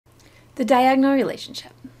The diagonal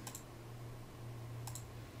relationship.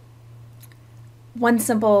 One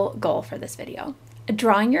simple goal for this video,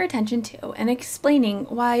 drawing your attention to and explaining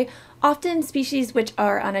why often species which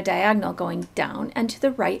are on a diagonal going down and to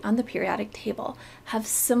the right on the periodic table have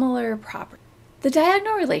similar properties. The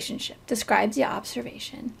diagonal relationship describes the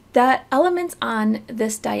observation that elements on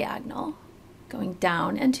this diagonal going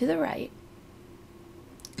down and to the right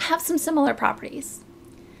have some similar properties.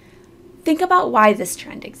 Think about why this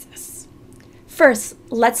trend exists. First,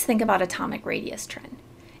 let's think about atomic radius trend.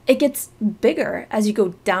 It gets bigger as you go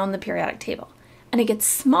down the periodic table, and it gets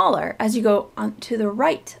smaller as you go on to the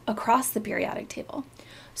right across the periodic table.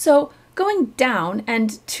 So going down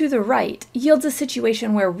and to the right yields a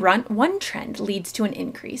situation where one trend leads to an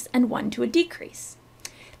increase and one to a decrease.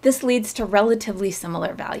 This leads to relatively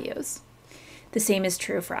similar values. The same is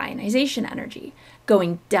true for ionization energy.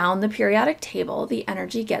 Going down the periodic table, the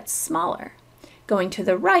energy gets smaller. Going to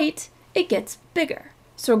the right, it gets bigger.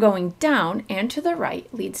 So going down and to the right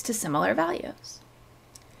leads to similar values.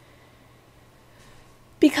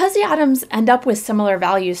 Because the atoms end up with similar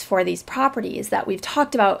values for these properties that we've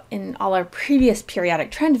talked about in all our previous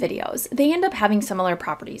periodic trend videos, they end up having similar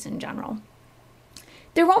properties in general.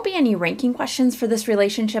 There won't be any ranking questions for this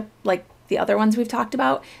relationship like the other ones we've talked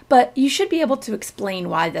about, but you should be able to explain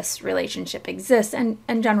why this relationship exists and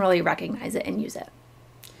generally recognize it and use it.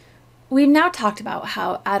 We've now talked about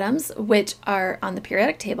how atoms which are on the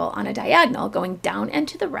periodic table on a diagonal going down and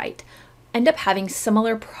to the right end up having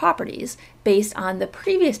similar properties based on the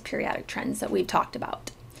previous periodic trends that we've talked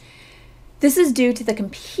about. This is due to the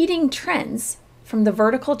competing trends from the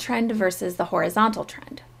vertical trend versus the horizontal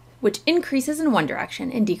trend, which increases in one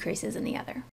direction and decreases in the other.